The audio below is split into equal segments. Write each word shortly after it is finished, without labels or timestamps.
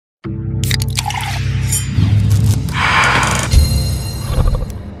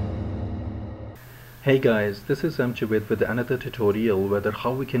Hey guys, this is Amjad with another tutorial whether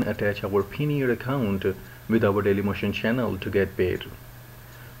how we can attach our Payoneer account with our Dailymotion channel to get paid.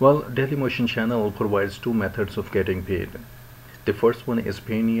 Well, Dailymotion channel provides two methods of getting paid. The first one is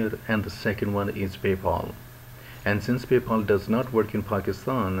Payoneer and the second one is PayPal. And since PayPal does not work in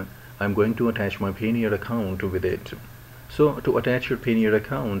Pakistan, I'm going to attach my Payoneer account with it. So to attach your Payoneer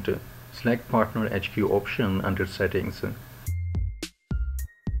account, select Partner HQ option under Settings.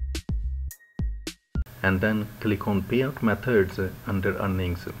 And then click on Payout Methods under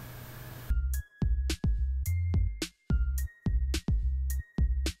Earnings.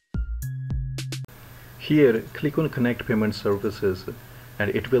 Here, click on Connect Payment Services and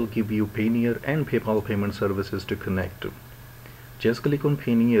it will give you Payoneer and PayPal payment services to connect. Just click on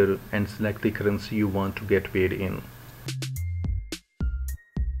Payoneer and select the currency you want to get paid in.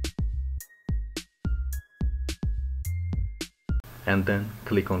 And then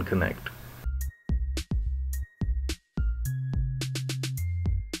click on Connect.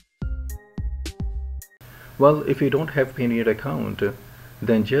 Well, if you don't have Payoneer account,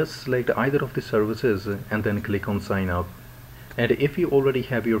 then just select either of the services and then click on Sign Up. And if you already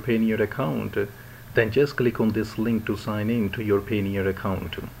have your Payoneer account, then just click on this link to sign in to your Payoneer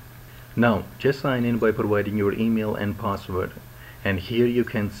account. Now, just sign in by providing your email and password. And here you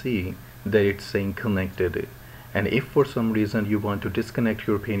can see that it's saying connected. And if for some reason you want to disconnect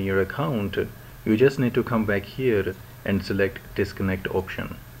your Payoneer account, you just need to come back here and select Disconnect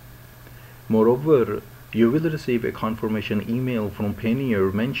option. Moreover, you will receive a confirmation email from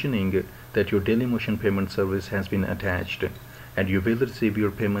Payoneer mentioning that your Dailymotion payment service has been attached, and you will receive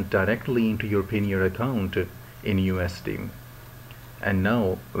your payment directly into your Payoneer account in USD. And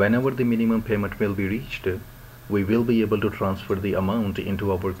now, whenever the minimum payment will be reached, we will be able to transfer the amount into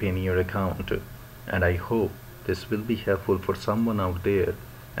our Payoneer account. And I hope this will be helpful for someone out there,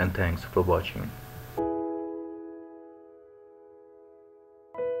 and thanks for watching.